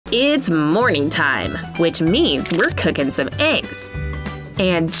It's morning time, which means we're cooking some eggs.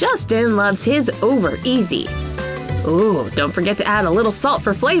 And Justin loves his over easy. Ooh, don't forget to add a little salt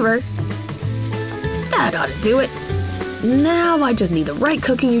for flavor. That ought to do it. Now I just need the right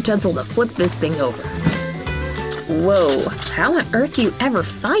cooking utensil to flip this thing over. Whoa, how on earth do you ever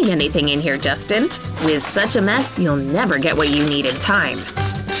find anything in here, Justin? With such a mess, you'll never get what you need in time.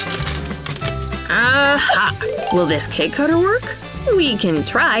 Aha! Will this cake cutter work? We can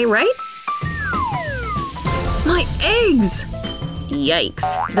try, right? My eggs!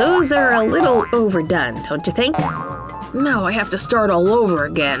 Yikes, those are a little overdone, don't you think? Now I have to start all over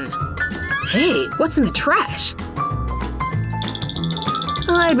again. Hey, what's in the trash?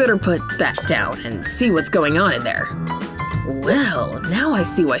 I better put that down and see what's going on in there. Well, now I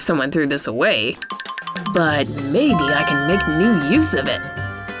see why someone threw this away. But maybe I can make new use of it.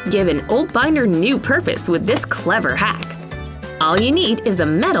 Give an old binder new purpose with this clever hack. All you need is the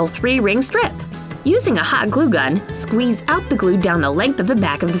metal 3-ring strip. Using a hot glue gun, squeeze out the glue down the length of the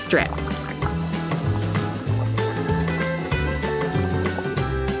back of the strip.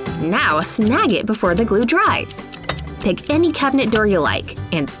 Now snag it before the glue dries. Pick any cabinet door you like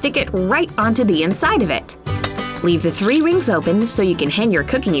and stick it right onto the inside of it. Leave the 3 rings open so you can hang your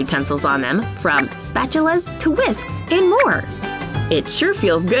cooking utensils on them, from spatulas to whisks and more. It sure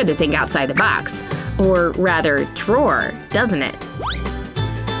feels good to think outside the box. Or rather, drawer, doesn't it?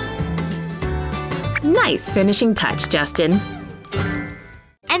 Nice finishing touch, Justin.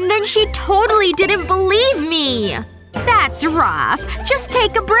 And then she totally didn't believe me! That's rough. Just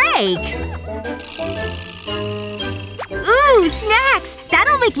take a break. Ooh, snacks!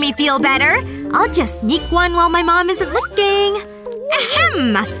 That'll make me feel better. I'll just sneak one while my mom isn't looking.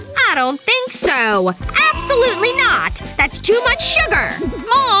 Ahem! I don't think so. Absolutely not! That's too much sugar!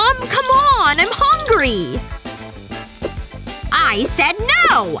 Mom, come on! I'm hungry! I said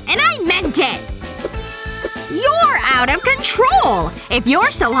no! And I meant it! You're out of control! If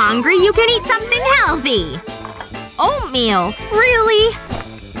you're so hungry, you can eat something healthy! Oatmeal? Really?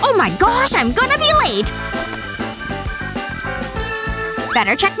 Oh my gosh, I'm gonna be late!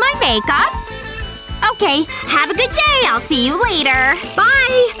 Better check my makeup. Okay, have a good day. I'll see you later.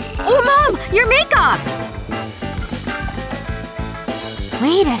 Bye! Oh, Mom! Your makeup!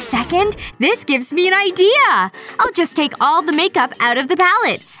 Wait a second. This gives me an idea! I'll just take all the makeup out of the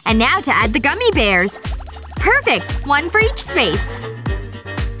palette. And now to add the gummy bears. Perfect! One for each space.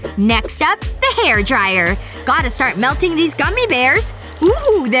 Next up, the hairdryer. Gotta start melting these gummy bears.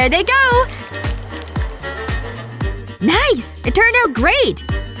 Ooh, there they go! Nice! It turned out great!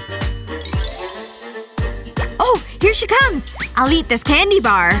 Oh, here she comes! I'll eat this candy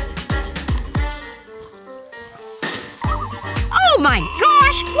bar. Oh my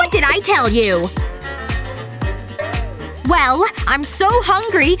gosh! What did I tell you? Well, I'm so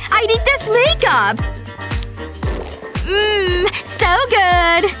hungry, I'd eat this makeup! Mmm, so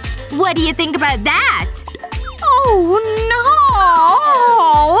good! What do you think about that? Oh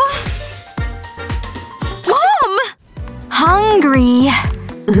no! Mom! Hungry.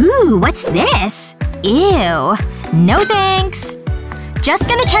 Ooh, what's this? Ew. No thanks. Just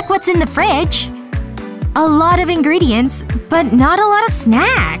gonna check what's in the fridge. A lot of ingredients, but not a lot of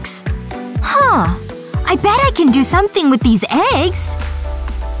snacks. Huh. I bet I can do something with these eggs.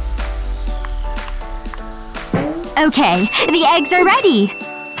 Okay, the eggs are ready.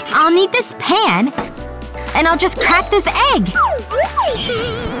 I'll need this pan. And I'll just crack this egg.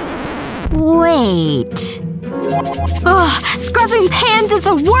 Wait… Ugh, scrubbing pans is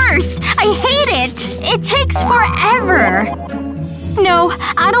the worst! I hate it! It takes forever! No,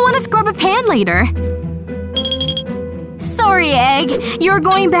 I don't want to scrub a pan later. Sorry, egg. You're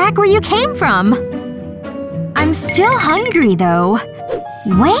going back where you came from. I'm still hungry, though.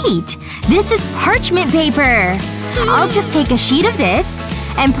 Wait! This is parchment paper! I'll just take a sheet of this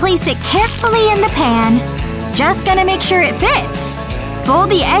and place it carefully in the pan. Just gonna make sure it fits. Fold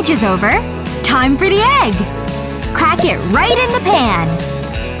the edges over. Time for the egg! Crack it right in the pan.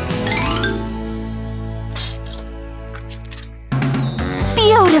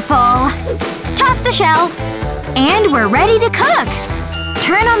 Beautiful! Toss the shell. And we're ready to cook!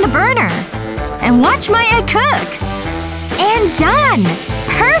 Turn on the burner. And watch my egg cook! And done!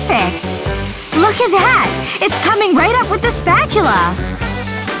 Perfect! Look at that! It's coming right up with the spatula!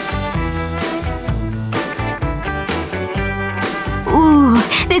 Ooh,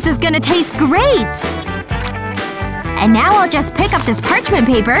 this is gonna taste great! And now I'll just pick up this parchment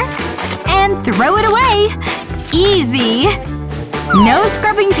paper and throw it away. Easy! No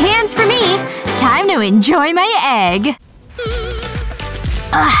scrubbing pans for me! Time to enjoy my egg!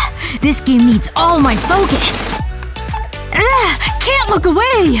 Ugh, this game needs all my focus! Ugh, can't look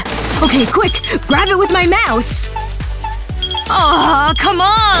away! Okay, quick! Grab it with my mouth! Oh, come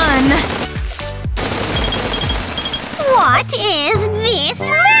on! What is this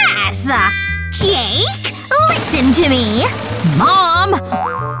mess? Jake, listen to me! Mom!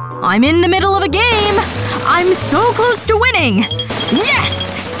 I'm in the middle of a game! I'm so close to winning!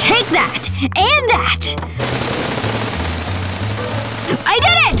 Yes! Take that! And that! I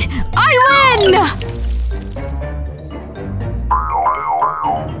did it! I win!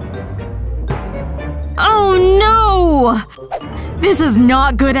 Oh no! This is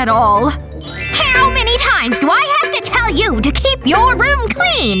not good at all. How many times do I have to tell you to keep your room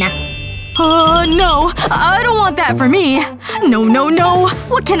clean? No. I don't want that for me. No, no, no.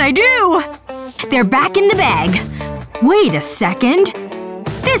 What can I do? They're back in the bag. Wait a second.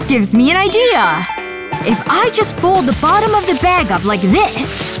 This gives me an idea. If I just fold the bottom of the bag up like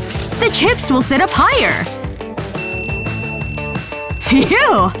this, the chips will sit up higher.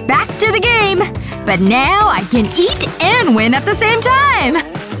 Phew! Back to the game! But now I can eat and win at the same time!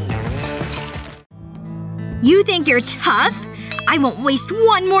 You think you're tough? I won't waste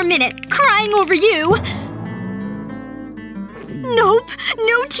one more minute crying over you! Nope.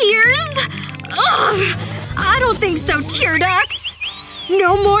 No tears! Ugh! I don't think so, tear ducts!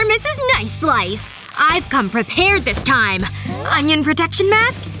 No more Mrs. Nice Slice! I've come prepared this time! Onion protection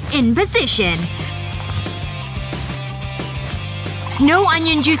mask in position. No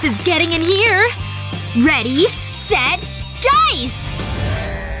onion juice is getting in here! Ready, set, dice!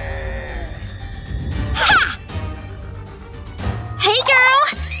 Ha! Hey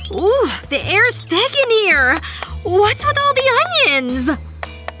girl! Ooh, the air's thick in here! What's with all the onions?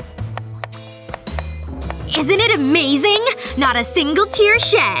 Isn't it amazing? Not a single tear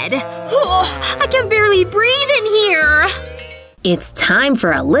shed. Oh, I can barely breathe in here! It's time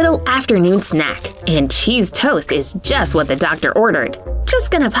for a little afternoon snack, and cheese toast is just what the doctor ordered.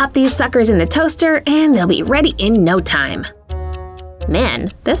 Just gonna pop these suckers in the toaster and they'll be ready in no time. Man,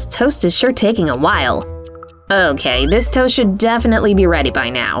 this toast is sure taking a while. Okay, this toast should definitely be ready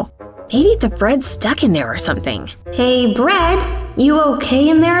by now. Maybe the bread's stuck in there or something. Hey, bread! You okay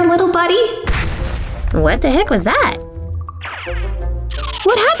in there, little buddy? What the heck was that?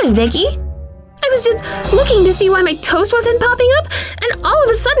 What happened, Vicky? I was just looking to see why my toast wasn't popping up, and all of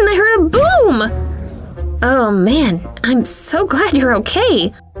a sudden I heard a boom! Oh man, I'm so glad you're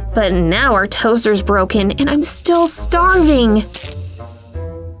okay. But now our toaster's broken and I'm still starving.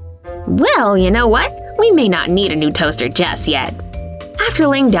 Well, you know what? We may not need a new toaster just yet. After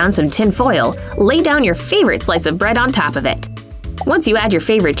laying down some tin foil, lay down your favorite slice of bread on top of it. Once you add your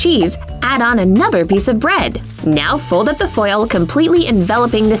favorite cheese, add on another piece of bread. Now fold up the foil, completely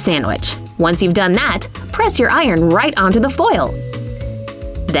enveloping the sandwich. Once you've done that, press your iron right onto the foil.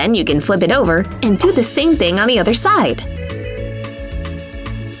 Then you can flip it over and do the same thing on the other side.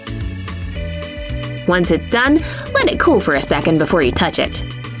 Once it's done, let it cool for a second before you touch it.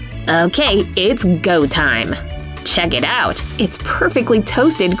 Okay, it's go time. Check it out, it's perfectly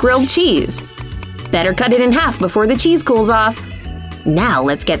toasted grilled cheese. Better cut it in half before the cheese cools off. Now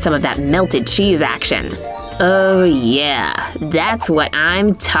let's get some of that melted cheese action. Oh yeah, that's what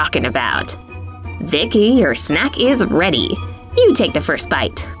I'm talking about. Vicky, your snack is ready. You take the first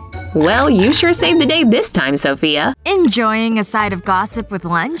bite. Well, you sure saved the day this time, Sophia. Enjoying a side of gossip with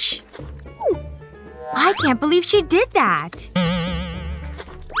lunch? I can't believe she did that.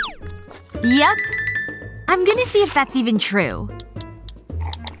 Yep. I'm gonna see if that's even true.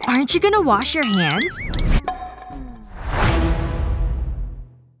 Aren't you gonna wash your hands?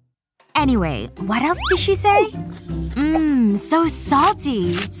 Anyway, what else did she say? So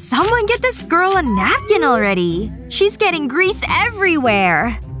salty. Someone get this girl a napkin already. She's getting grease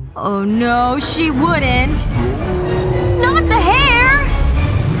everywhere. Oh no, she wouldn't. Not the hair!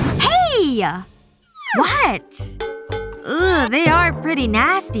 Hey! What? Ugh, they are pretty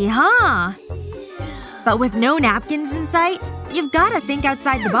nasty, huh? But with no napkins in sight, you've gotta think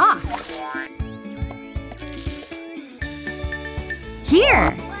outside the box.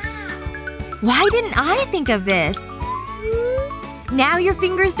 Here! Why didn't I think of this? Now your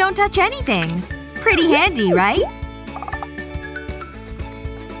fingers don't touch anything. Pretty handy, right?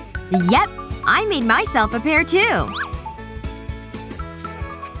 Yep, I made myself a pair too.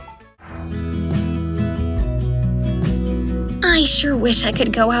 I sure wish I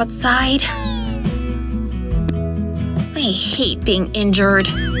could go outside. I hate being injured.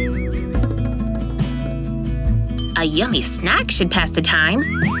 A yummy snack should pass the time.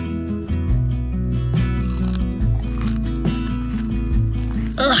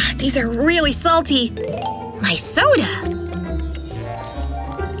 Ugh, these are really salty. My soda!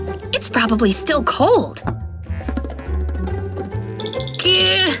 It's probably still cold.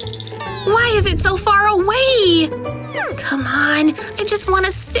 Why is it so far away? Come on, I just want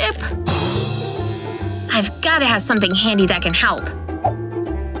a sip. I've gotta have something handy that can help.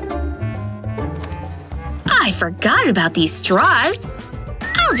 I forgot about these straws.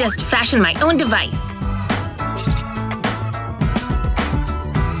 I'll just fashion my own device.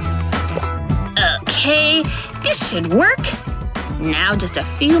 Okay, this should work. Now just a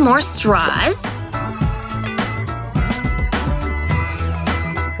few more straws.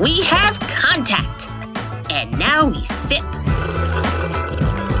 We have contact. And now we sip.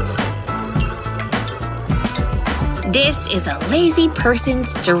 This is a lazy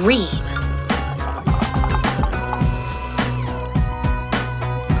person's dream.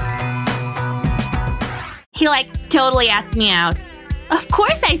 He totally asked me out. Of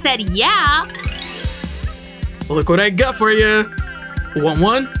course I said yeah! Look what I got for you! Want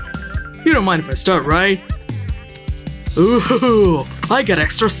one? You don't mind if I start, right? Ooh, I got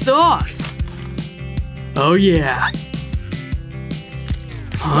extra sauce! Oh yeah.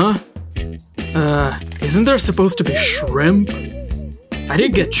 Huh? Isn't there supposed to be shrimp? I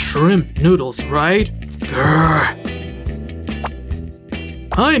did get shrimp noodles, right? Grr.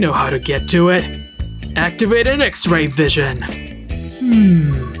 I know how to get to it. Activate an X-ray vision.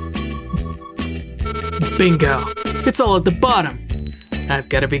 Bingo. It's all at the bottom. I've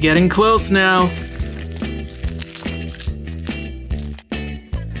got to be getting close now.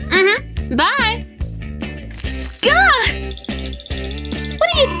 Bye! Gah! What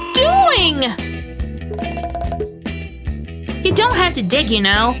are you doing? You don't have to dig, you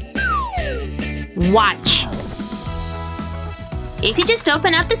know. Watch. If you just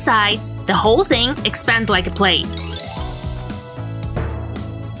open up the sides, the whole thing expands like a plate.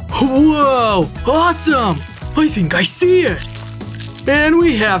 Whoa! Awesome! I think I see it! And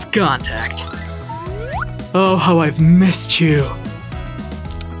we have contact. Oh, how I've missed you.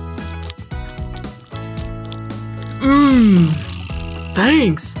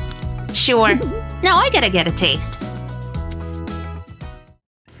 Thanks. Sure. Now I gotta get a taste.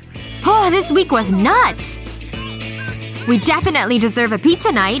 Oh, this week was nuts! We definitely deserve a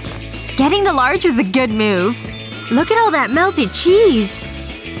pizza night. Getting the large was a good move. Look at all that melted cheese.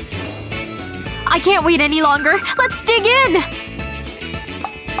 I can't wait any longer. Let's dig in!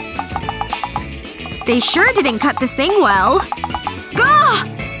 They sure didn't cut this thing well. Gah!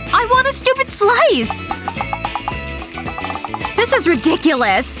 I want a stupid slice! This is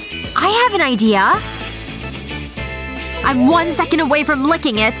ridiculous. I have an idea. I'm 1 second away from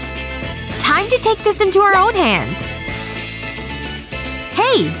licking it. Time to take this into our own hands.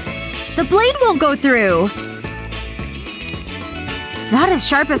 Hey! The blade won't go through. Not as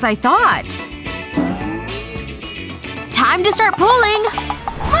sharp as I thought. Time to start pulling!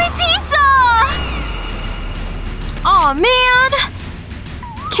 My pizza! Aw, man!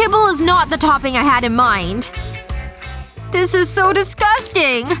 Kibble is not the topping I had in mind. This is so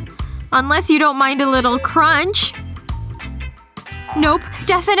disgusting! Unless you don't mind a little crunch. Nope,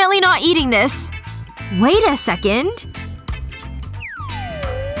 definitely not eating this. Wait a second.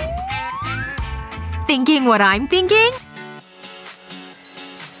 Thinking what I'm thinking?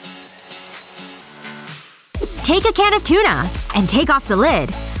 Take a can of tuna and take off the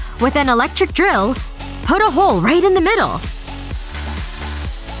lid. With an electric drill, put a hole right in the middle.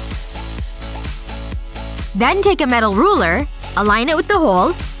 Then take a metal ruler, align it with the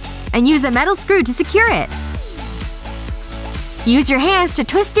hole, and use a metal screw to secure it. Use your hands to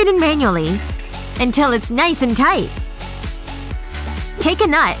twist it in manually until it's nice and tight. Take a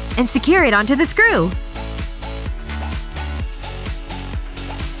nut and secure it onto the screw.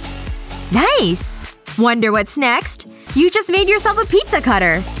 Nice! Wonder what's next? You just made yourself a pizza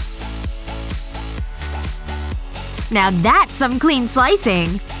cutter! Now that's some clean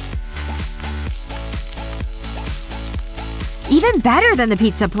slicing! Even better than the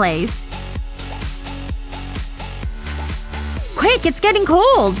pizza place. Quick, it's getting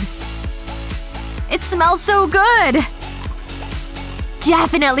cold! It smells so good!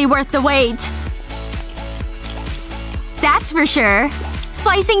 Definitely worth the wait! That's for sure!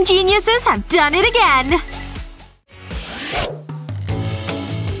 Slicing geniuses have done it again!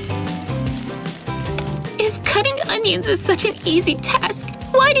 If cutting onions is such an easy task,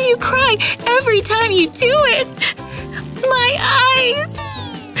 why do you cry every time you do it? My eyes!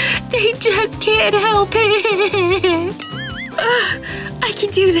 They just can't help it! I can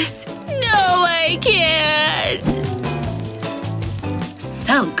do this! No, I can't!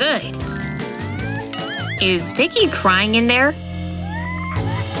 So good. Is Vicky crying in there?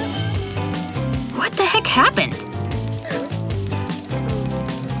 What the heck happened?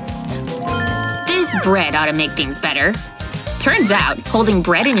 This bread ought to make things better. Turns out, holding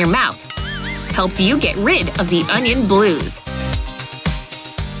bread in your mouth helps you get rid of the onion blues.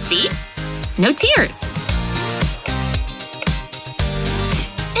 See? No tears.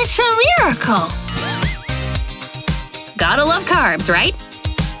 It's a miracle! Gotta love carbs, right?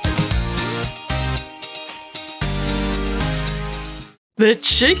 The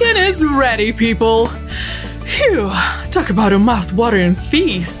chicken is ready, people! Phew, talk about a mouth-watering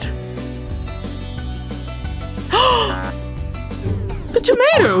feast! The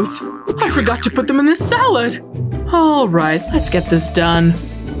tomatoes! I forgot to put them in the salad! Alright, let's get this done.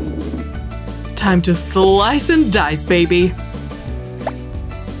 Time to slice and dice, baby!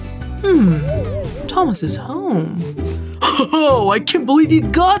 Thomas is home. Oh, I can't believe you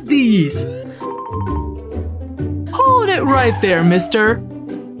got these! Hold it right there, mister.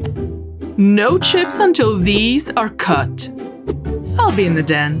 No chips until these are cut. I'll be in the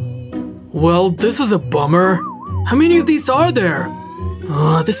den. Well, this is a bummer. How many of these are there?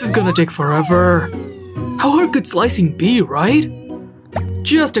 This is gonna take forever. How hard could slicing be, right?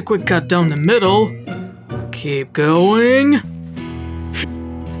 Just a quick cut down the middle. Keep going.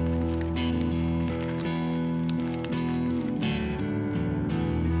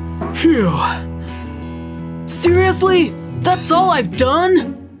 Phew. Seriously? That's all I've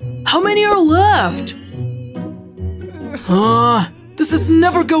done? How many are left? This is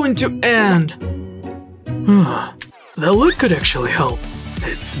never going to end. That lid could actually help.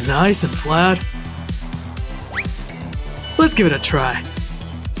 It's nice and flat. Let's give it a try.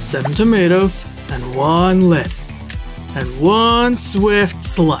 7 tomatoes and 1 lid. And 1 swift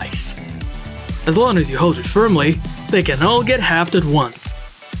slice. As long as you hold it firmly, they can all get halved at once.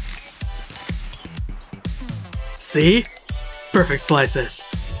 See? Perfect slices.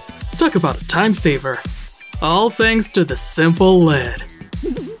 Talk about a time saver. All thanks to the simple lid.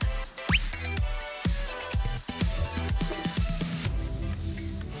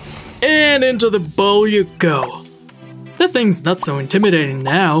 And into the bowl you go. That thing's not so intimidating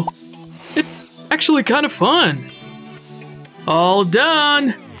now. It's actually kind of fun. All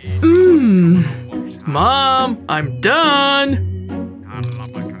done! Mom, I'm done!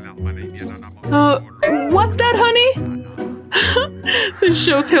 What's that, honey? This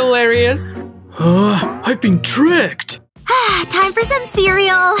show's hilarious. I've been tricked. Time for some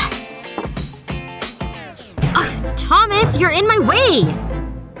cereal. Thomas, you're in my way.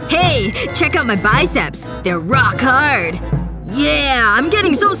 Hey, check out my biceps. They're rock hard. Yeah, I'm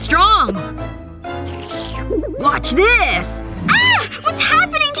getting so strong. Watch this. What's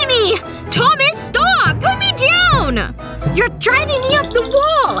happening to me? Thomas, stop! Put me down! You're driving me up the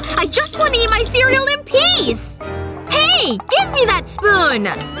wall! I just want to eat my cereal in peace! Hey, give me that spoon!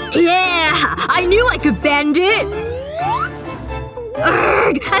 Yeah, I knew I could bend it!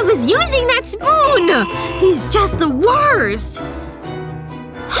 Urgh, I was using that spoon! He's just the worst!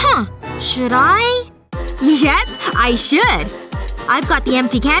 Huh, should I? Yep, I should. I've got the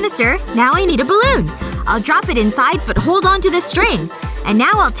empty canister, now I need a balloon. I'll drop it inside but hold on to the string. And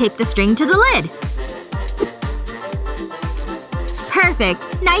now I'll tape the string to the lid.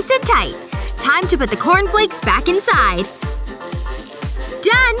 Perfect. Nice and tight. Time to put the cornflakes back inside.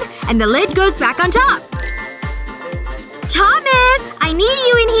 Done! And the lid goes back on top. Thomas! I need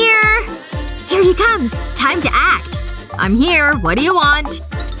you in here! Here he comes. Time to act. I'm here. What do you want?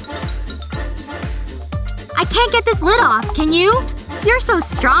 I can't get this lid off, can you? You're so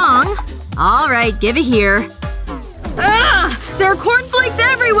strong. Alright, give it here. Ugh! There are cornflakes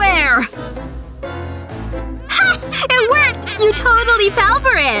everywhere! Ha! It worked! You totally fell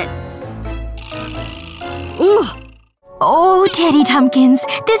for it! Ooh. Oh, Teddy Tumpkins.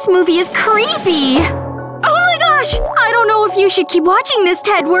 This movie is creepy! Oh my gosh! I don't know if you should keep watching this,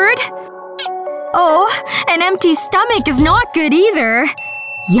 Tedward. Oh, an empty stomach is not good either.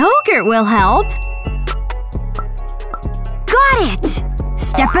 Yogurt will help. Got it!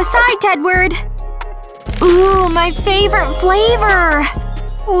 Step aside, Tedward. Ooh, my favorite flavor!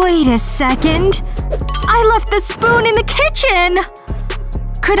 Wait a second. I left the spoon in the kitchen!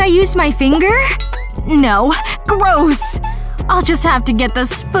 Could I use my finger? No. Gross. I'll just have to get the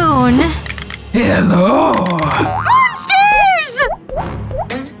spoon. Hello! Monsters!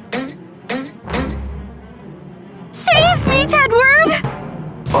 Save me, Tedward!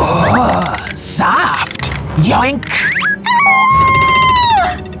 Oh, soft! Yoink!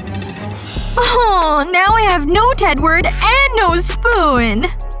 Oh, now I have no Tedward and no spoon.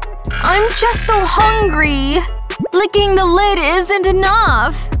 I'm just so hungry. Licking the lid isn't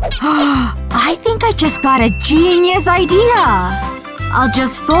enough. I think I just got a genius idea. I'll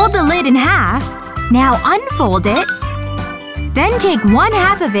just fold the lid in half. Now unfold it. Then take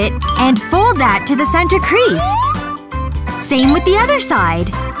 1/2 of it and fold that to the center crease. Same with the other side.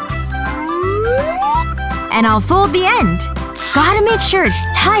 And I'll fold the end. Gotta make sure it's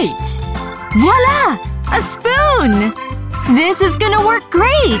tight. Voila! A spoon! This is gonna work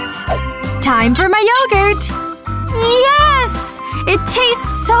great! Time for my yogurt! Yes! It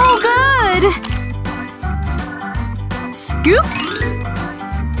tastes so good! Scoop!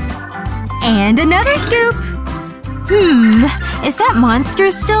 And another scoop! Is that monster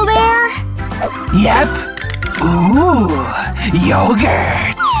still there? Yep. Ooh,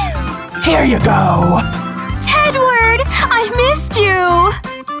 yogurt. Here you go. Tedward! I missed you!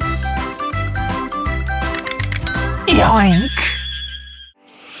 Yoink.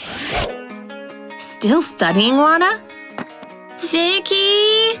 Still studying, Lana?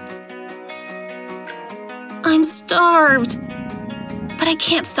 Vicky? I'm starved. But I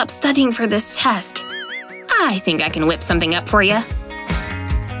can't stop studying for this test. I think I can whip something up for you.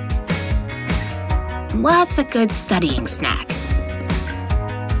 What's a good studying snack?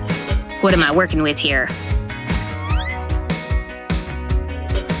 What am I working with here?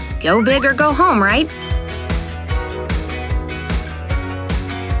 Go big or go home, right?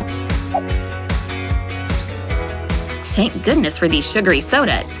 Thank goodness for these sugary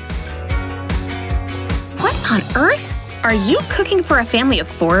sodas. What on earth? Are you cooking for a family of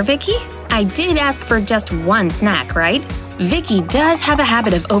 4, Vicky? I did ask for just one snack, right? Vicky does have a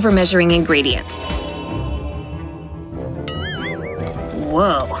habit of overmeasuring ingredients.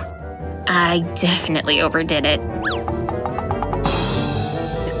 Whoa. I definitely overdid it.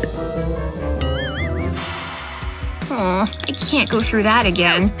 Oh, I can't go through that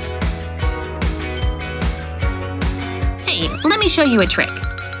again. Hey, let me show you a trick.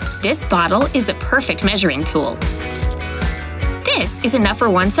 This bottle is the perfect measuring tool. This is enough for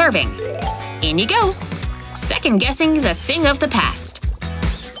 1 serving. In you go. Second guessing is a thing of the past.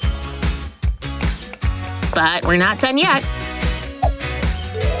 But we're not done yet.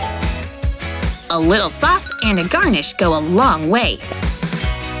 A little sauce and a garnish go a long way.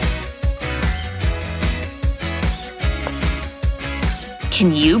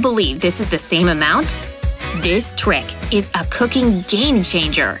 Can you believe this is the same amount? This trick is a cooking game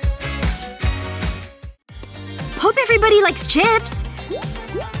changer. Hope everybody likes chips.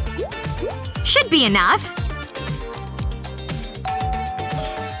 Should be enough.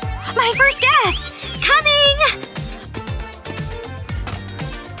 My first guest! Coming!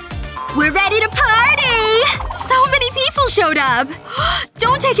 We're ready to party! So many people showed up!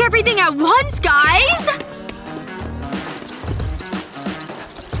 Don't take everything at once, guys!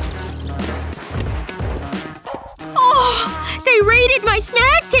 Oh, they raided my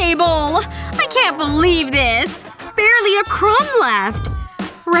snack table! I can't believe this! Barely a crumb left.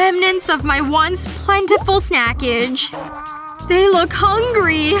 Remnants of my once plentiful snackage. They look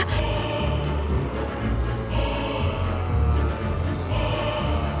hungry.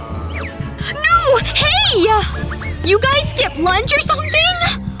 No! Hey! You guys skip lunch or something?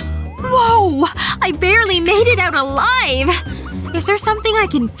 Whoa! I barely made it out alive! Is there something I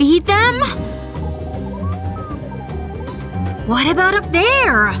can feed them? What about up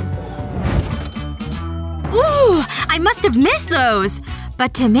there? Ooh! I must have missed those!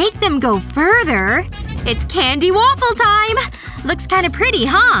 But to make them go further… It's candy waffle time! Looks kinda pretty,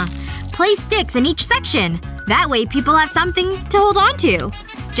 huh? Place sticks in each section. That way people have something to hold on to.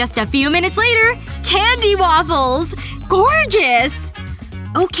 Just a few minutes later, candy waffles! Gorgeous!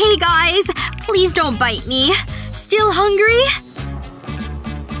 Okay, guys. Please don't bite me. Still hungry?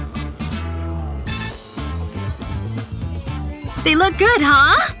 They look good,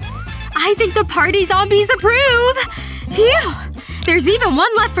 huh? I think the party zombies approve! Phew! There's even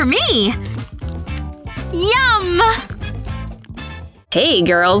one left for me! Yum! Hey,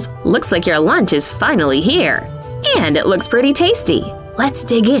 girls. Looks like your lunch is finally here. And it looks pretty tasty. Let's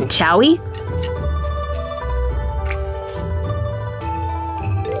dig in, shall we?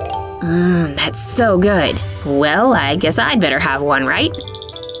 That's so good. Well, I guess I'd better have one, right?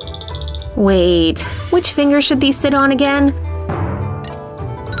 Wait, which finger should these sit on again?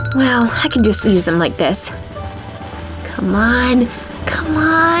 Well, I can just use them like this. Come on. Come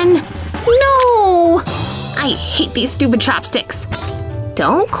on. No! I hate these stupid chopsticks.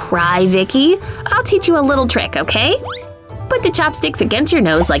 Don't cry, Vicky. I'll teach you a little trick, okay? Put the chopsticks against your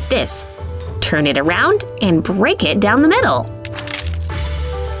nose like this. Turn it around and break it down the middle.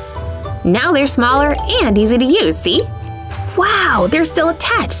 Now they're smaller and easy to use, see? Wow, they're still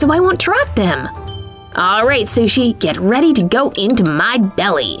attached so I won't drop them. Alright, Sushi, get ready to go into my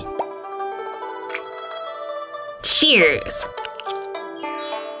belly. Cheers!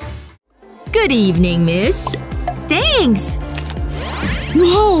 Good evening, miss. Thanks!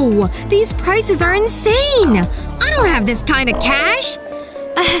 Whoa! These prices are insane! I don't have this kind of cash.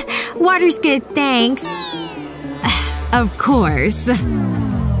 Water's good, thanks. Of course.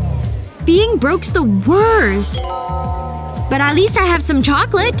 Being broke's the worst. But at least I have some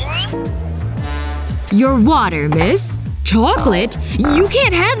chocolate. Your water, miss. Chocolate? You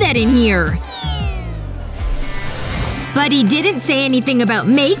can't have that in here. But he didn't say anything about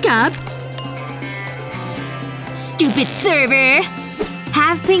makeup. Stupid server.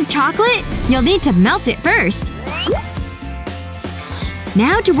 Have pink chocolate? You'll need to melt it first.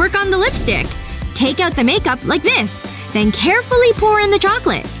 Now to work on the lipstick. Take out the makeup like this. Then carefully pour in the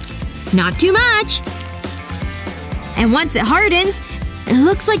chocolate. Not too much. And once it hardens, it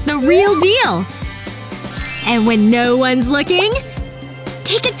looks like the real deal. And when no one's looking,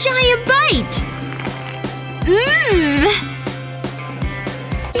 take a giant bite. Mmm!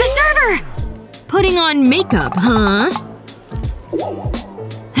 The server! Putting on makeup, huh?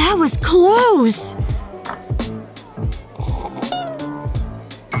 That was close.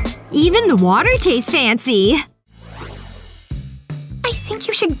 Even the water tastes fancy. I think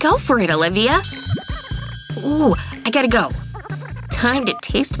you should go for it, Olivia. Ooh, I gotta go. Time to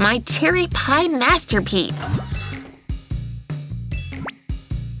taste my cherry pie masterpiece.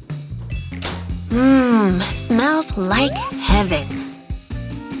 Smells like heaven.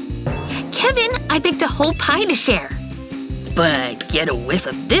 Kevin, I baked a whole pie to share. But get a whiff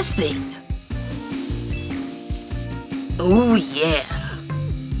of this thing. Oh yeah.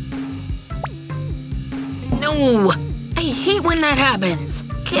 No! I hate when that happens.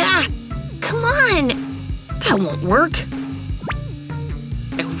 Gah! Come on! That won't work.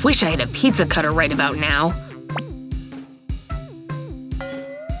 I wish I had a pizza cutter right about now.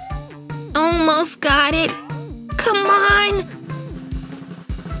 Almost got it. Come on!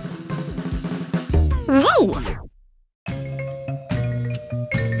 Whoa!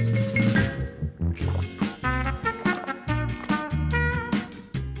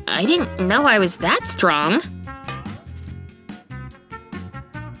 I didn't know I was that strong.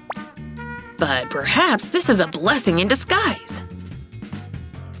 But perhaps this is a blessing in disguise.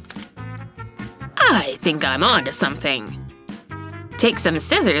 I think I'm onto something. Take some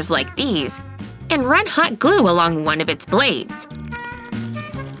scissors like these and run hot glue along one of its blades.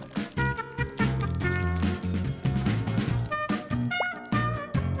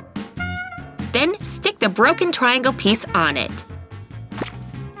 Then stick the broken triangle piece on it.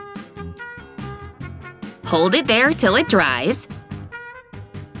 Hold it there till it dries.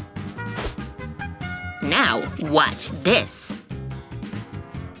 Now, watch this.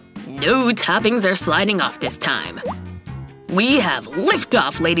 No toppings are sliding off this time. We have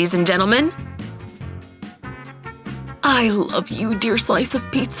liftoff, ladies and gentlemen. I love you, dear slice of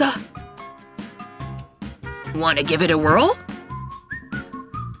pizza. Want to give it a whirl?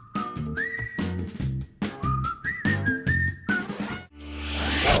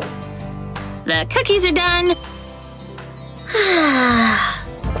 The cookies are done.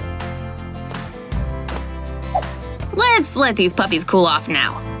 Let's let these puppies cool off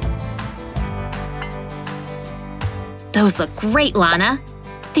now. Those look great, Lana.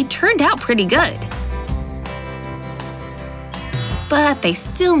 They turned out pretty good. But they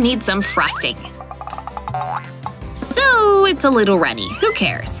still need some frosting. So it's a little runny. Who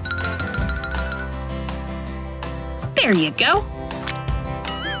cares? There you go.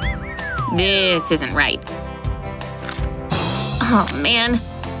 This isn't right. Oh, man.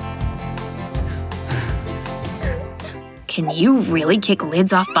 Can you really kick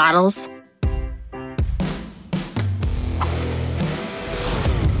lids off bottles?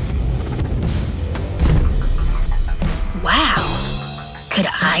 Wow. Could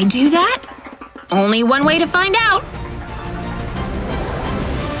I do that? Only one way to find out.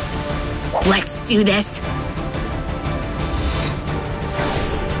 Let's do this.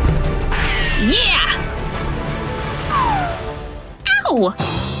 Yeah! Ow!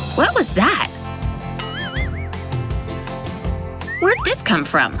 What was that? Where'd this come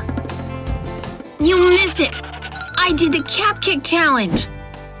from? You missed it! I did the cap kick challenge!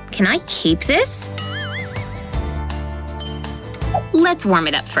 Can I keep this? Let's warm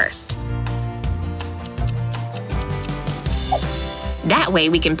it up first. That way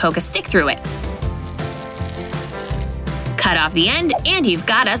we can poke a stick through it. Cut off the end and you've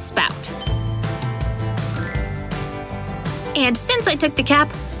got a spout. And since I took the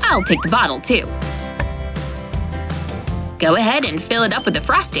cap, I'll take the bottle too. Go ahead and fill it up with the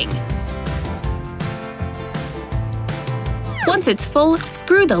frosting. Once it's full,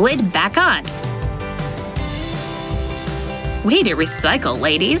 screw the lid back on. Way to recycle,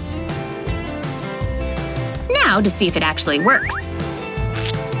 ladies! Now to see if it actually works.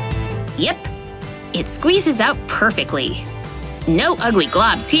 Yep, It squeezes out perfectly. No ugly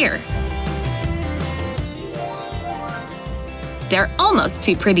globs here. They're almost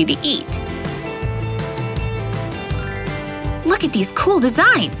too pretty to eat. Look at these cool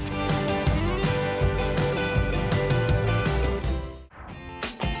designs!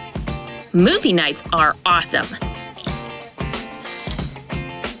 Movie nights are awesome.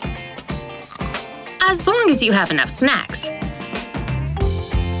 As long as you have enough snacks.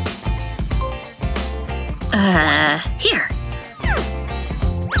 Here.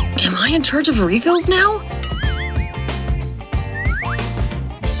 Am I in charge of refills now?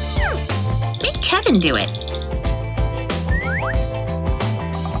 Make Kevin do it.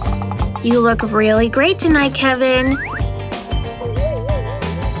 You look really great tonight, Kevin.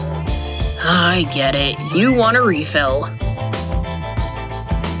 I get it. You want a refill.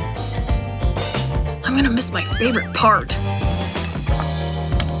 I'm gonna miss my favorite part.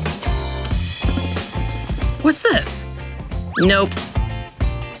 What's this? Nope.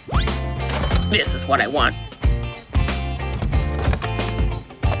 This is what I want.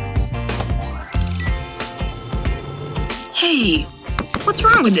 Hey, what's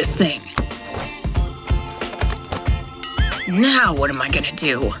wrong with this thing? Now what am I gonna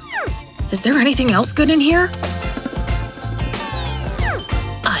do? Is there anything else good in here?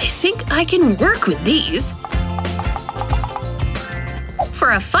 I think I can work with these.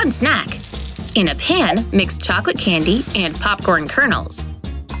 For a fun snack, in a pan, mix chocolate candy and popcorn kernels.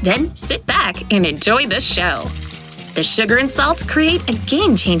 Then sit back and enjoy the show. The sugar and salt create a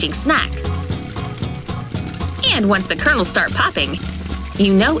game-changing snack. And once the kernels start popping,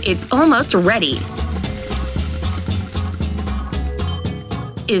 you know it's almost ready.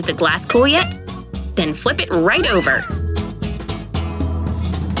 Is the glass cool yet? Then flip it right over.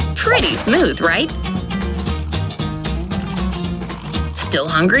 Pretty smooth, right? Still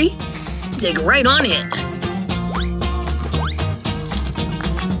hungry? Dig right on in.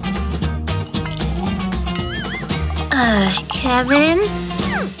 Kevin?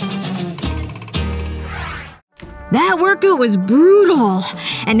 That workout was brutal.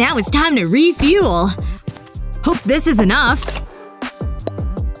 And now it's time to refuel. Hope this is enough.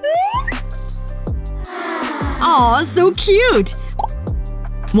 Aw, so cute!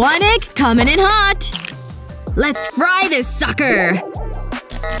 One egg coming in hot! Let's fry this sucker!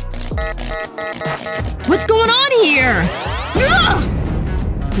 What's going on here?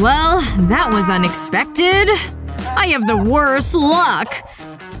 Ugh! Well, that was unexpected. I have the worst luck.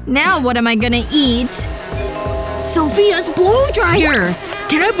 Now what am I gonna eat? Sophia's blow dryer!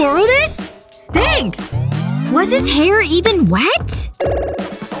 Can I borrow this? Thanks! Was his hair even wet?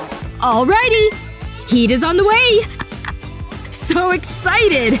 Alrighty! Heat is on the way! So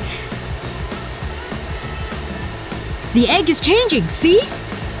excited! The egg is changing, see?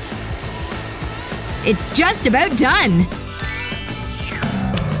 It's just about done.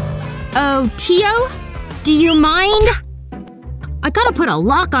 Oh, Tio? Do you mind? I gotta put a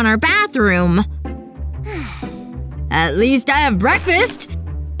lock on our bathroom. At least I have breakfast!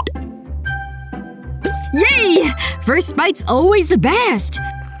 Yay! First bite's always the best!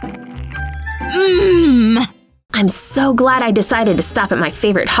 Mmm! I'm so glad I decided to stop at my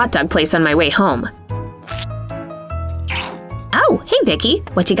favorite hot dog place on my way home. Oh, hey Vicky,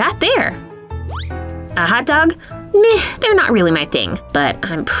 what you got there? A hot dog? Meh, they're not really my thing, but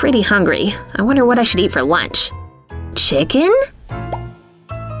I'm pretty hungry. I wonder what I should eat for lunch. Chicken?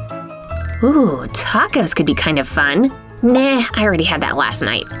 Ooh, tacos could be kind of fun. Nah, I already had that last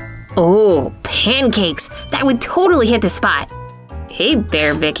night. Oh, pancakes! That would totally hit the spot. Hey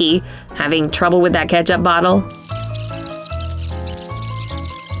there, Vicky. Having trouble with that ketchup bottle?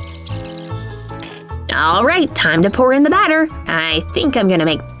 Alright, time to pour in the batter. I think I'm gonna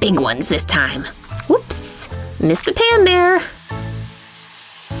make big ones this time. Whoops! Missed the pan there.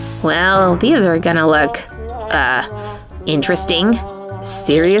 Well, these are gonna look… interesting.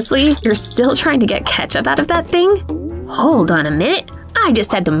 Seriously? You're still trying to get ketchup out of that thing? Hold on a minute. I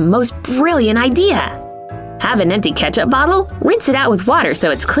just had the most brilliant idea. Have an empty ketchup bottle, rinse it out with water so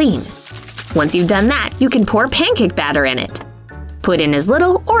it's clean. Once you've done that, you can pour pancake batter in it. Put in as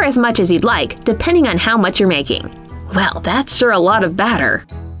little or as much as you'd like, depending on how much you're making. Well, that's sure a lot of batter.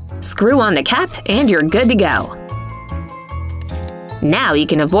 Screw on the cap and you're good to go. Now you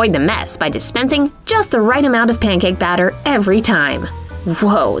can avoid the mess by dispensing just the right amount of pancake batter every time.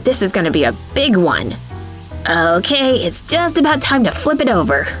 Whoa, this is gonna be a big one. Okay, it's just about time to flip it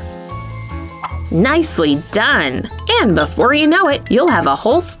over. Nicely done! And before you know it, you'll have a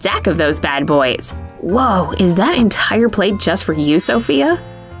whole stack of those bad boys. Whoa, is that entire plate just for you, Sophia?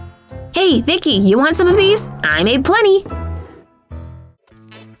 Hey, Vicky, you want some of these? I made plenty!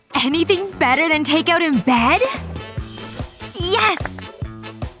 Anything better than takeout in bed? Yes!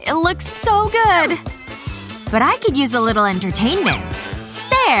 It looks so good! But I could use a little entertainment.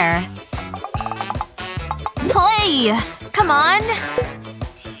 There! Play! Come on!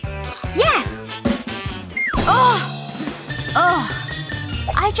 Yes! Ugh.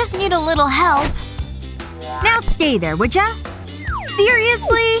 I just need a little help. Now stay there, would ya?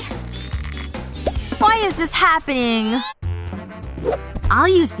 Seriously? Why is this happening? I'll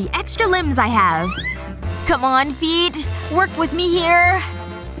use the extra limbs I have. Come on, feet. Work with me here.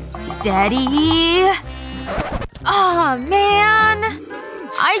 Steady. Aw, man.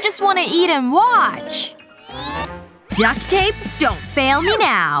 I just want to eat and watch. Duct tape, don't fail me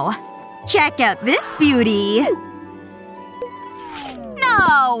now. Check out this beauty.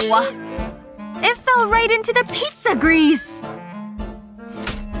 No! It fell right into the pizza grease.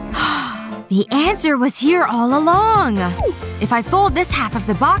 The answer was here all along. If I fold this half of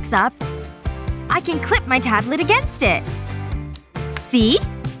the box up, I can clip my tablet against it. See?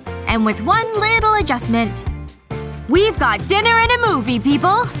 And with one little adjustment, we've got dinner and a movie,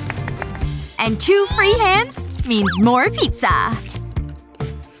 people! And 2 free hands means more pizza.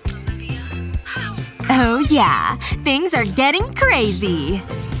 Oh yeah, things are getting crazy.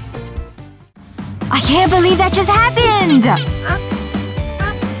 I can't believe that just happened!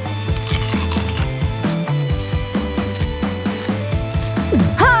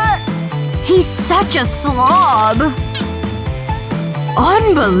 He's such a slob!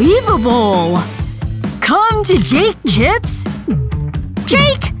 Unbelievable! Come to Jake, Chips!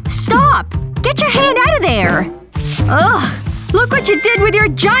 Jake! Stop! Get your hand out of there! Ugh! Look what you did with your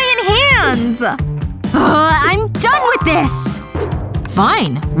giant hands! I'm done with this!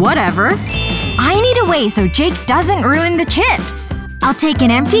 Fine. Whatever. I need a way so Jake doesn't ruin the chips. I'll take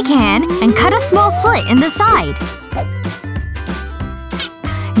an empty can and cut a small slit in the side.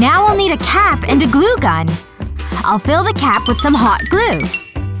 Now I'll need a cap and a glue gun. I'll fill the cap with some hot glue.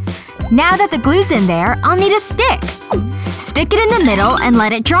 Now that the glue's in there, I'll need a stick. Stick it in the middle and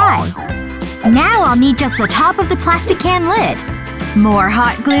let it dry. Now I'll need just the top of the plastic can lid. More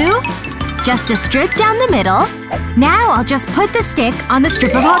hot glue. Just a strip down the middle. Now I'll just put the stick on the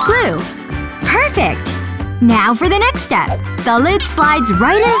strip of hot glue. Perfect! Now for the next step. The lid slides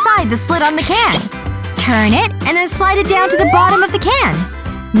right inside the slit on the can. Turn it, and then slide it down to the bottom of the can.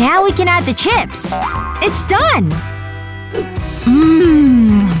 Now we can add the chips. It's done!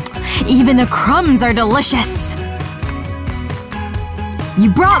 Even the crumbs are delicious. You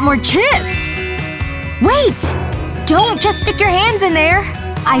brought more chips! Wait! Don't just stick your hands in there.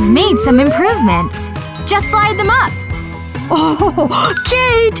 I've made some improvements. Just slide them up. Oh,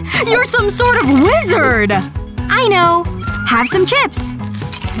 Kate! You're some sort of wizard! I know. Have some chips.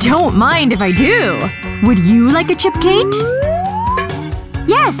 Don't mind if I do. Would you like a chip, Kate?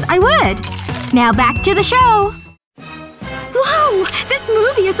 Yes, I would. Now back to the show. Whoa! This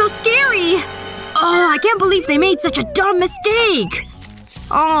movie is so scary! Oh, I can't believe they made such a dumb mistake!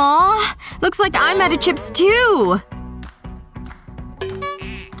 Aww. Looks like I'm out of chips too.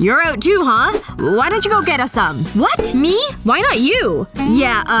 You're out too, huh? Why don't you go get us some? What? Me? Why not you?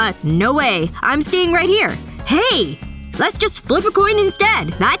 Yeah, no way. I'm staying right here. Hey! Let's just flip a coin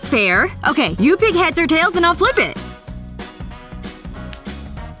instead. That's fair. Okay, you pick heads or tails and I'll flip it.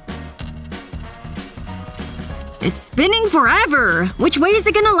 It's spinning forever. Which way is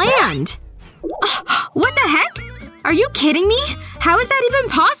it gonna land? What the heck? Are you kidding me? How is that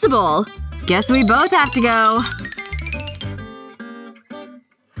even possible? Guess we both have to go.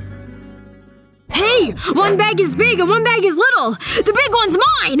 Hey! One bag is big and one bag is little! The big one's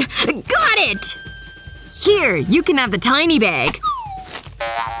mine! Got it! Here, you can have the tiny bag.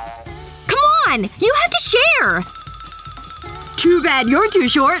 Come on! You have to share! Too bad you're too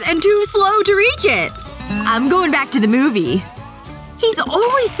short and too slow to reach it. I'm going back to the movie. He's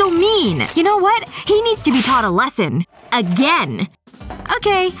always so mean. You know what? He needs to be taught a lesson. Again.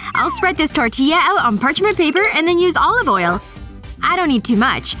 Okay, I'll spread this tortilla out on parchment paper and then use olive oil. I don't need too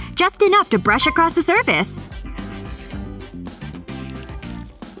much. Just enough to brush across the surface.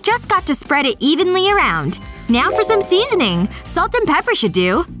 Just got to spread it evenly around. Now for some seasoning. Salt and pepper should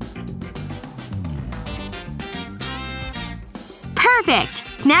do. Perfect!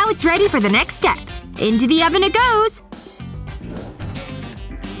 Now it's ready for the next step. Into the oven it goes.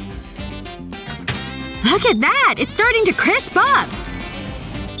 Look at that! It's starting to crisp up!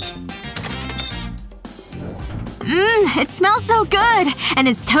 It smells so good! And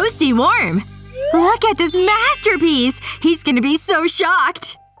it's toasty warm! Look at this masterpiece! He's gonna be so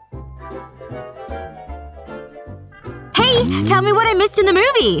shocked! Hey! Tell me what I missed in the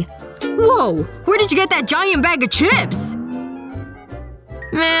movie! Whoa! Where did you get that giant bag of chips?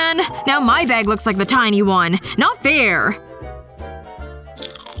 Man, now my bag looks like the tiny one. Not fair.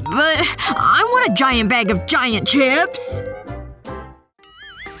 But I want a giant bag of giant chips.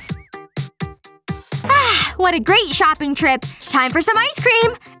 Ah, what a great shopping trip. Time for some ice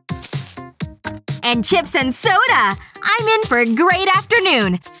cream. And chips and soda. I'm in for a great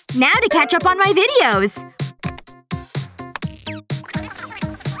afternoon. Now to catch up on my videos.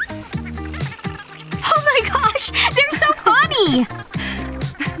 Oh my gosh! They're so funny!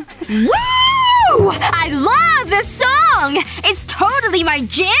 Woo! I love this song! It's totally my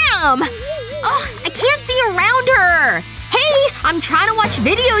jam! Ugh, I can't see around her! Hey! I'm trying to watch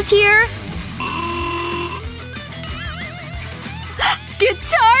videos here!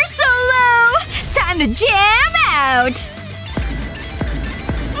 Guitar solo! Time to jam out!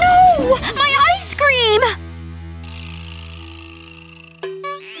 No! My ice cream!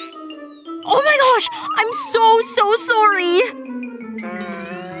 Oh my gosh! I'm so sorry!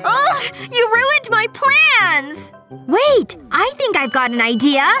 Ugh! You ruined my plans! Wait! I think I've got an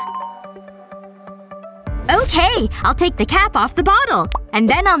idea! Okay, I'll take the cap off the bottle. And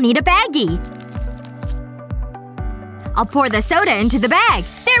then I'll need a baggie. I'll pour the soda into the bag.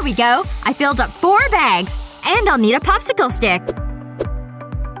 There we go. I filled up 4 bags. And I'll need a popsicle stick.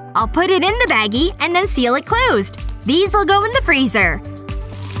 I'll put it in the baggie and then seal it closed. These will go in the freezer.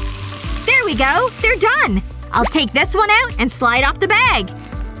 There we go. They're done. I'll take this one out and slide off the bag.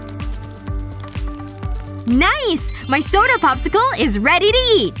 Nice! My soda popsicle is ready to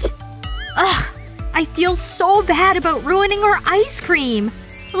eat. Ugh. I feel so bad about ruining our ice cream.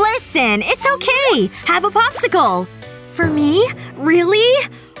 Listen, it's okay. Have a popsicle. For me? Really?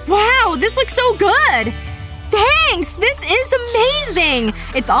 Wow, this looks so good! Thanks! This is amazing!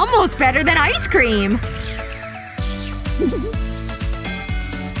 It's almost better than ice cream.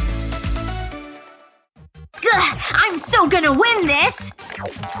 Ugh, I'm so gonna win this!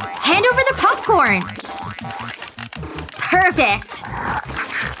 Hand over the popcorn. Perfect.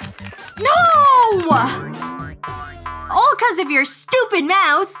 No! All because of your stupid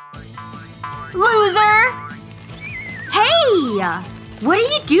mouth. Loser! Hey! What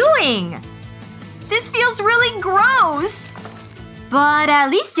are you doing? This feels really gross. But at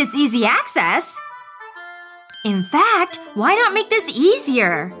least it's easy access. In fact, why not make this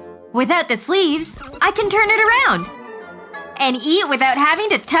easier? Without the sleeves, I can turn it around. And eat without having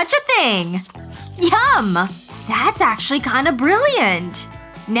to touch a thing. Yum! That's actually kinda brilliant.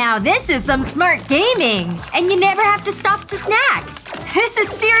 Now this is some smart gaming. And you never have to stop to snack. This is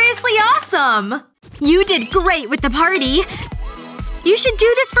seriously awesome! You did great with the party. You should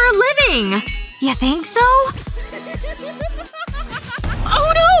do this for a living. You think so?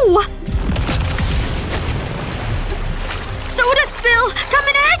 Oh no! Soda spill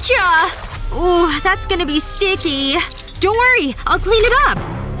coming at ya! Ooh, that's gonna be sticky. Don't worry, I'll clean it up.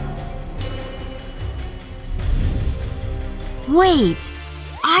 Wait.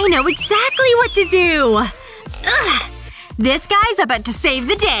 I know exactly what to do! Ugh. This guy's about to save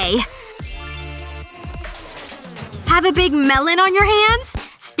the day. Have a big melon on your hands?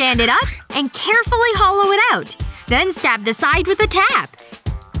 Stand it up and carefully hollow it out. Then stab the side with a tap.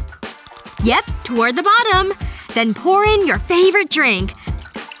 Yep, toward the bottom. Then pour in your favorite drink.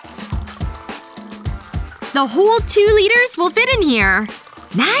 The whole 2 liters will fit in here.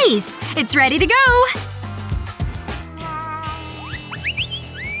 Nice! It's ready to go!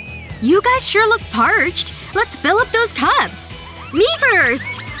 You guys sure look parched. Let's fill up those cups. Me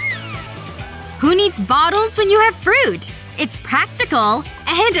first! Who needs bottles when you have fruit? It's practical.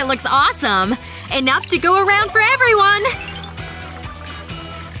 And it looks awesome. Enough to go around for everyone.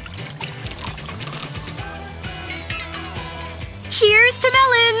 Cheers to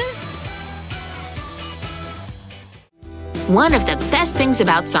melons! One of the best things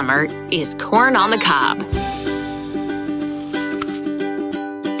about summer is corn on the cob.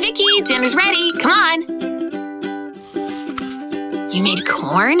 Vicky, dinner's ready. Come on. You made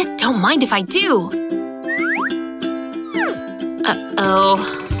corn? Don't mind if I do.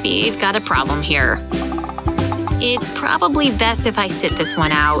 Uh-oh. We've got a problem here. It's probably best if I sit this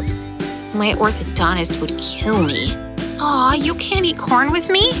one out. My orthodontist would kill me. Aw, you can't eat corn with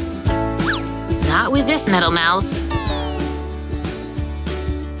me? Not with this metal mouth.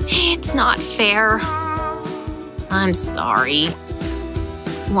 It's not fair. I'm sorry.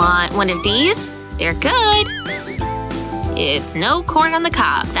 Want one of these? They're good. It's no corn on the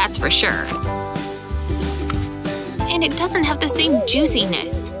cob, that's for sure. And it doesn't have the same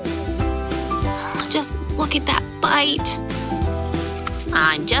juiciness. Just look at that bite.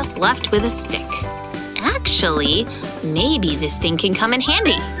 I'm just left with a stick. Actually, maybe this thing can come in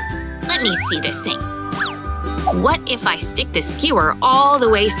handy. Let me see this thing. What if I stick the skewer all the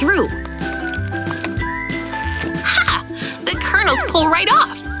way through? Ha! The kernels pull right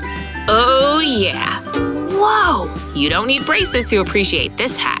off! Oh yeah! Whoa! You don't need braces to appreciate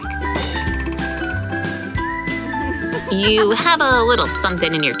this hack. You have a little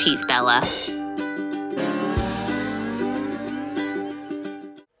something in your teeth, Bella.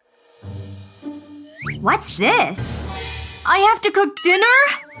 What's this? I have to cook dinner?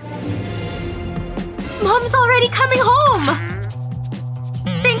 Mom's already coming home!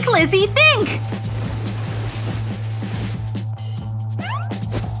 Think, Lizzie, think!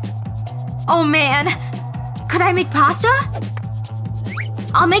 Oh man. Could I make pasta?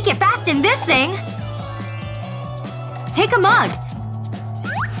 I'll make it fast in this thing! Take a mug.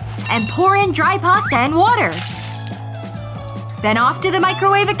 And pour in dry pasta and water. Then off to the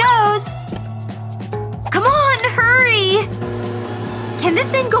microwave it goes! Come on, hurry! Can this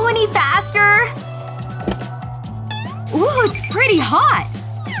thing go any faster? Ooh, it's pretty hot!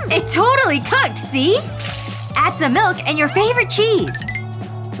 It totally cooked, see? Add some milk and your favorite cheese.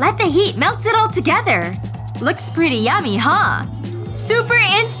 Let the heat melt it all together. Looks pretty yummy, huh? Super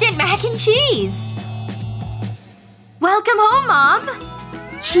instant mac and cheese! Welcome home, Mom!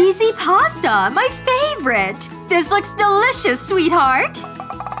 Cheesy pasta, my favorite! This looks delicious, sweetheart!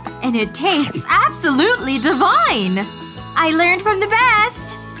 And it tastes absolutely divine! I learned from the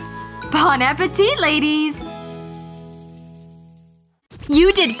best! Bon appetit, ladies!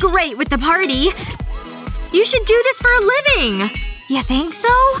 You did great with the party! You should do this for a living! You think so?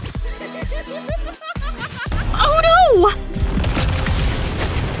 Oh no!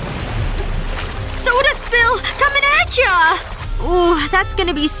 Soda spill! Coming at ya! Ooh, that's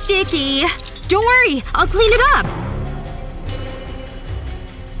gonna be sticky. Don't worry, I'll clean it up.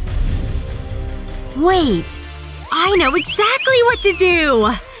 Wait. I know exactly what to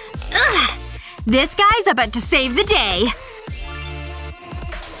do! Ugh. This guy's about to save the day.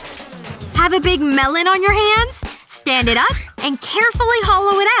 Have a big melon on your hands? Stand it up and carefully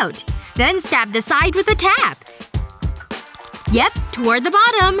hollow it out. Then stab the side with a tap. Yep, toward the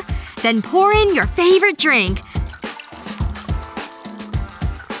bottom. Then pour in your favorite drink.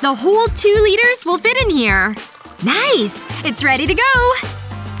 The whole 2 liters will fit in here. Nice! It's ready to go!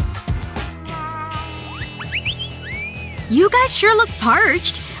 You guys sure look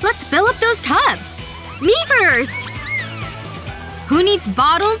parched. Let's fill up those cups. Me first! Who needs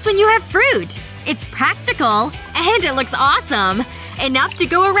bottles when you have fruit? It's practical. And it looks awesome. Enough to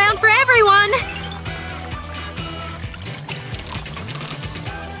go around for everyone.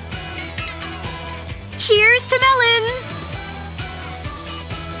 Cheers to melons!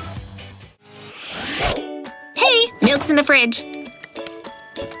 Hey! Milk's in the fridge.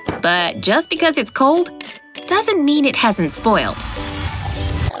 But just because it's cold doesn't mean it hasn't spoiled.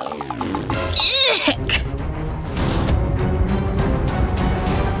 Ick!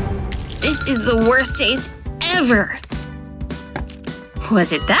 This is the worst taste ever!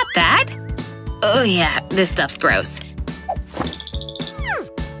 Was it that bad? Oh yeah, this stuff's gross.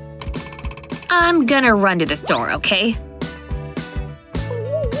 I'm gonna run to the store, okay?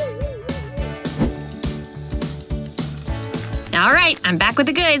 Alright, I'm back with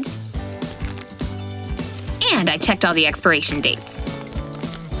the goods. And I checked all the expiration dates.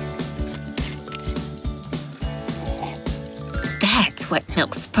 That's what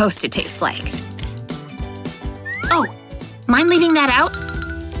milk's supposed to taste like. Oh, mind leaving that out?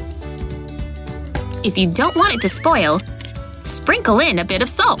 If you don't want it to spoil, sprinkle in a bit of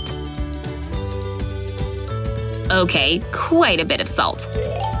salt. Okay, quite a bit of salt.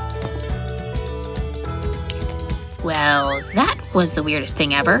 Well, that was the weirdest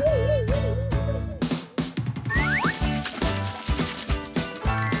thing ever.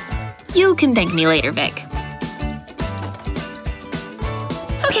 You can thank me later, Vic.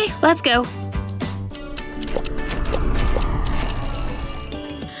 Okay, let's go.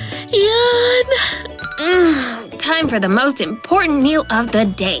 Yawn! Time for the most important meal of the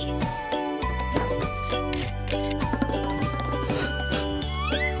day.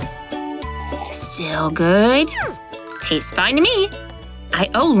 Still good. Tastes fine to me. I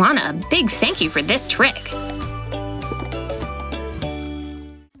owe Lana a big thank you for this trick.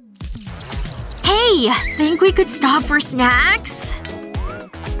 Hey, think we could stop for snacks?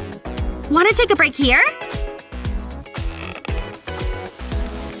 Wanna take a break here?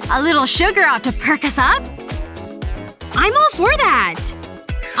 A little sugar ought to perk us up. I'm all for that.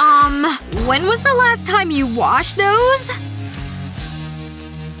 When was the last time you washed those?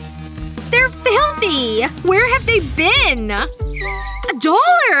 They're filthy! Where have they been?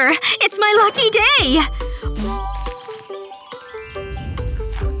 $1! It's my lucky day!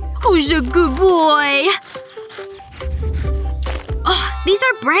 Who's a good boy? These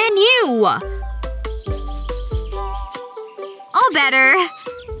are brand new! All better.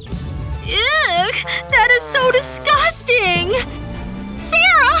 Ugh! That is so disgusting!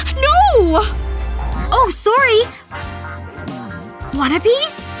 Sarah! No! Oh, sorry! Want a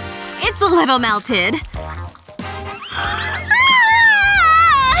piece? It's a little melted.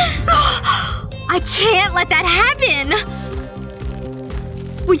 I can't let that happen!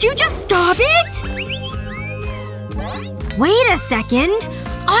 Would you just stop it? Wait a second.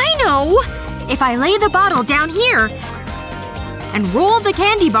 I know! If I lay the bottle down here and roll the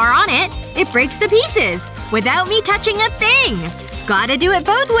candy bar on it, it breaks the pieces without me touching a thing. Gotta do it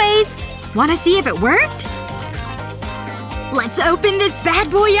both ways. Wanna see if it worked? Let's open this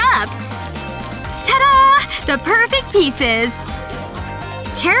bad boy up! Ta-da! The perfect pieces!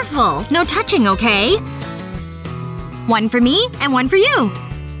 Careful. No touching, okay? One for me and one for you.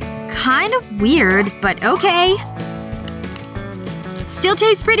 Kind of weird, but okay. Still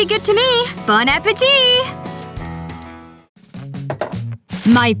tastes pretty good to me. Bon appetit!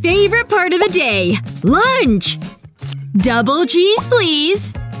 My favorite part of the day. Lunch! Double cheese,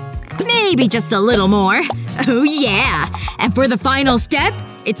 please. Maybe just a little more. Oh yeah! And for the final step,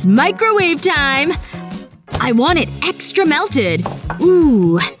 it's microwave time! I want it extra melted.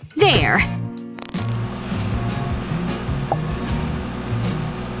 Ooh. There.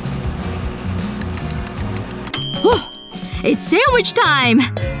 It's sandwich time!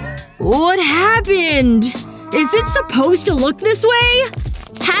 What happened? Is it supposed to look this way?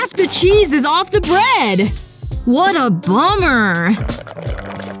 Half the cheese is off the bread! What a bummer.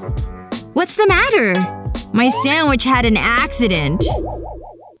 What's the matter? My sandwich had an accident.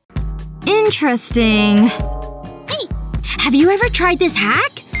 Interesting. Hey! Have you ever tried this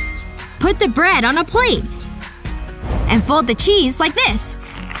hack? Put the bread on a plate. And fold the cheese like this.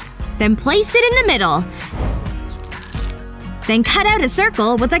 Then place it in the middle. Then cut out a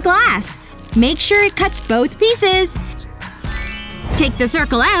circle with a glass. Make sure it cuts both pieces. Take the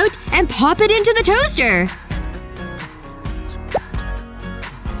circle out and pop it into the toaster.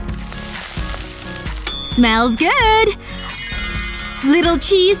 Smells good! Little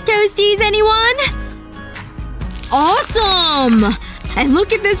cheese toasties, anyone? Awesome! And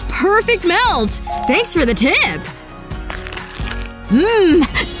look at this perfect melt! Thanks for the tip! Mmm,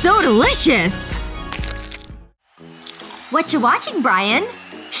 so delicious! What you watching, Brian?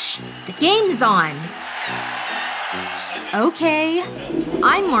 Shh, the game's on. Okay.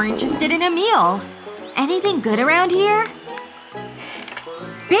 I'm more interested in a meal. Anything good around here?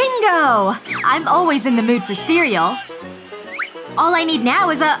 Bingo! I'm always in the mood for cereal. All I need now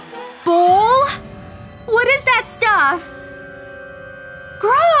is a… bowl? What is that stuff?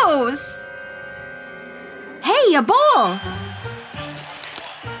 Gross! Hey, a bowl!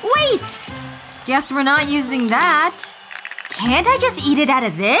 Wait! Guess we're not using that. Can't I just eat it out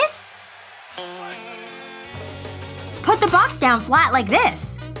of this? Put the box down flat like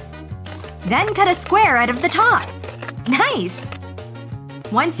this. Then cut a square out of the top. Nice!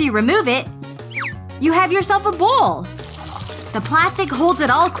 Once you remove it, you have yourself a bowl. The plastic holds it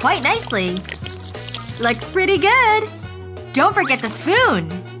all quite nicely. Looks pretty good. Don't forget the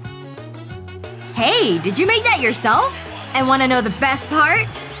spoon. Hey, did you make that yourself? And wanna know the best part?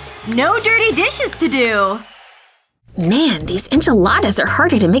 No dirty dishes to do! Man, these enchiladas are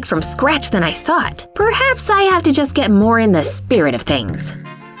harder to make from scratch than I thought. Perhaps I have to just get more in the spirit of things.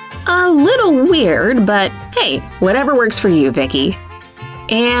 A little weird, but hey, whatever works for you, Vicky.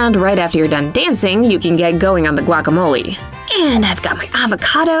 And right after you're done dancing, you can get going on the guacamole. And I've got my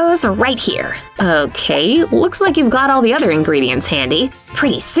avocados right here. Okay, looks like you've got all the other ingredients handy.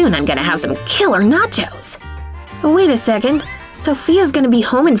 Pretty soon I'm gonna have some killer nachos. Wait a second. Sophia's gonna be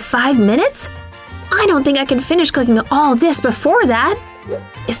home in 5 minutes? I don't think I can finish cooking all this before that.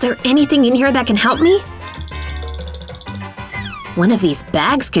 Is there anything in here that can help me? One of these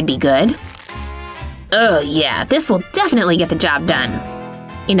bags could be good. Oh yeah, this will definitely get the job done.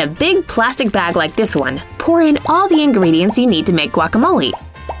 In a big plastic bag like this one, pour in all the ingredients you need to make guacamole.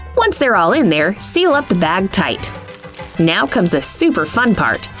 Once they're all in there, seal up the bag tight. Now comes the super fun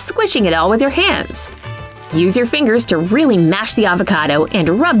part, squishing it all with your hands. Use your fingers to really mash the avocado and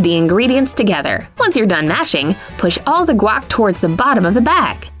rub the ingredients together. Once you're done mashing, push all the guac towards the bottom of the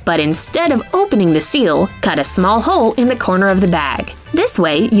bag. But instead of opening the seal, cut a small hole in the corner of the bag. This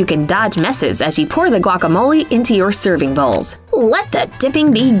way, you can dodge messes as you pour the guacamole into your serving bowls. Let the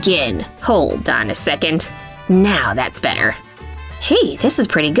dipping begin. Hold on a second. Now that's better. Hey, this is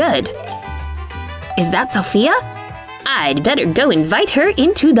pretty good. Is that Sophia? I'd better go invite her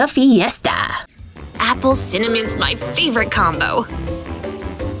into the fiesta. Apple cinnamon's my favorite combo.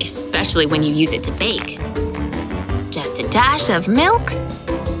 Especially when you use it to bake. Just a dash of milk.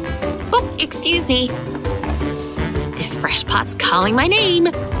 Oh, excuse me. This fresh pot's calling my name.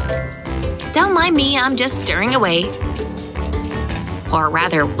 Don't mind me, I'm just stirring away. Or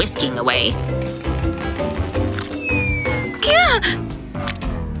rather, whisking away. Gah!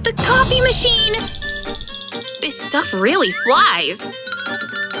 The coffee machine! This stuff really flies.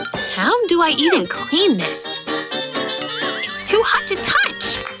 How do I even clean this? It's too hot to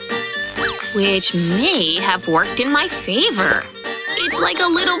touch. Which may have worked in my favor. It's like a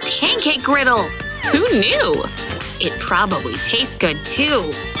little pancake griddle. Who knew? It probably tastes good too.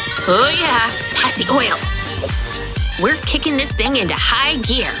 Oh yeah, pass the oil. We're kicking this thing into high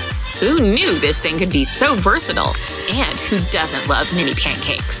gear. Who knew this thing could be so versatile? And who doesn't love mini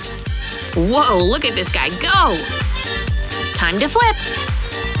pancakes? Whoa, look at this guy go! Time to flip.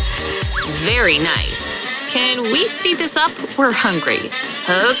 Very nice. Can we speed this up? We're hungry.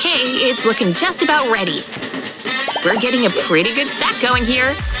 Okay, it's looking just about ready. We're getting a pretty good stack going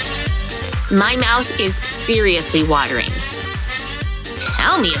here. My mouth is seriously watering.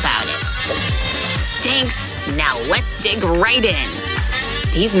 Tell me about it. Thanks. Now let's dig right in.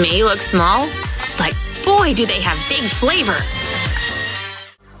 These may look small, but boy do they have big flavor.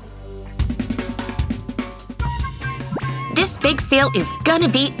 This big sale is gonna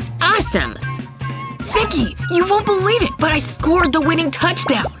be awesome! Vicky, you won't believe it, but I scored the winning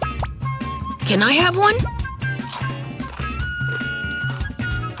touchdown! Can I have one?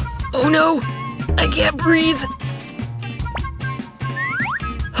 Oh no! I can't breathe!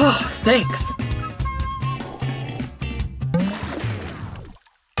 Oh, thanks.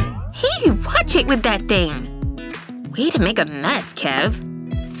 Hey, watch it with that thing! Way to make a mess, Kev.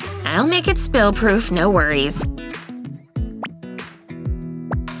 I'll make it spill-proof, no worries.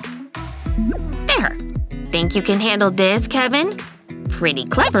 There! Think you can handle this, Kevin? Pretty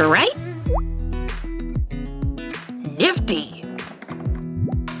clever, right? Nifty!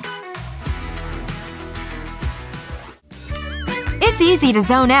 It's easy to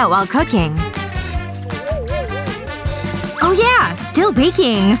zone out while cooking. Oh yeah, still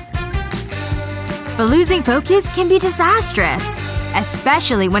baking! But losing focus can be disastrous,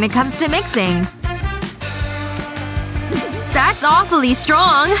 especially when it comes to mixing. That's awfully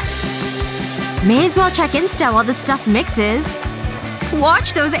strong! May as well check Insta while the stuff mixes.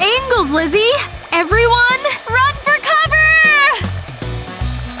 Watch those angles, Lizzie! Everyone, run for cover!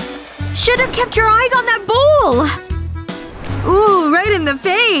 Should have kept your eyes on that bowl! Ooh, right in the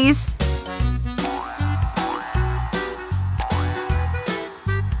face!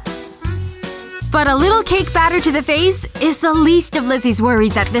 But a little cake batter to the face is the least of Lizzie's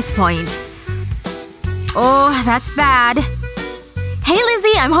worries at this point. Oh, that's bad. Hey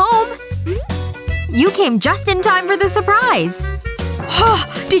Lizzie, I'm home! You came just in time for the surprise.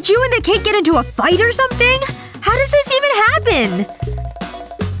 Did you and the cake get into a fight or something? How does this even happen?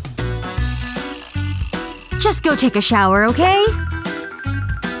 Just go take a shower, okay?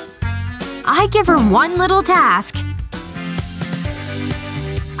 I give her one little task.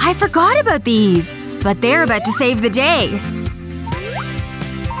 I forgot about these, but they're about to save the day.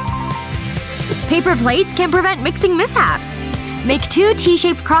 Paper plates can prevent mixing mishaps. Make 2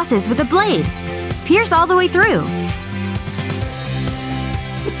 T-shaped crosses with a blade. Pierce all the way through.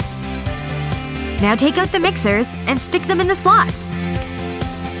 Now take out the mixers and stick them in the slots.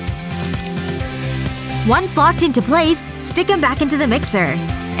 Once locked into place, stick them back into the mixer.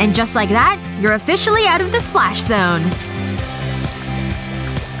 And just like that, you're officially out of the splash zone.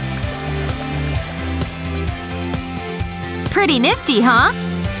 Pretty nifty, huh?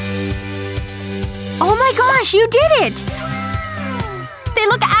 Oh my gosh, you did it! They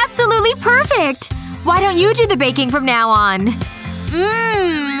look absolutely perfect! Why don't you do the baking from now on?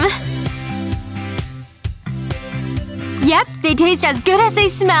 Yep, they taste as good as they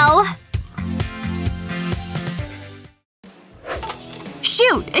smell.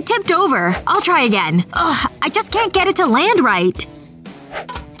 Shoot! It tipped over. I'll try again. Ugh, I just can't get it to land right.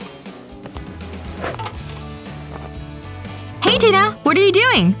 Hey Tina! What are you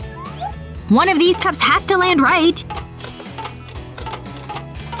doing? One of these cups has to land right.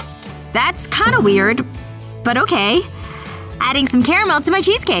 That's kinda weird. But okay. Adding some caramel to my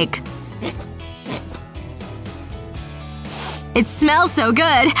cheesecake. It smells so good.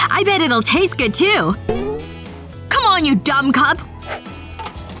 I bet it'll taste good too. Come on, you dumb cup!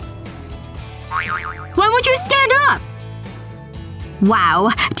 Why won't you stand up?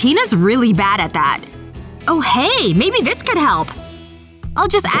 Wow, Tina's really bad at that. Oh hey, maybe this could help. I'll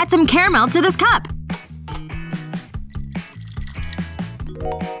just add some caramel to this cup.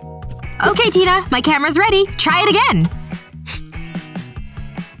 Okay, Tina, my camera's ready. Try it again.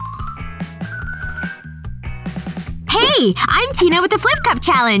 Hey, Hey! I'm Tina with the Flip Cup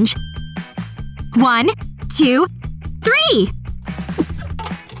Challenge! 1, 2, 3!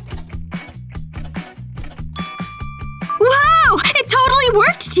 Wow! It totally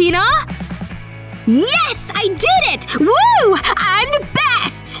worked, Tina! Yes! I did it! Woo! I'm the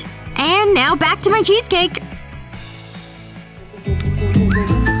best! And now back to my cheesecake.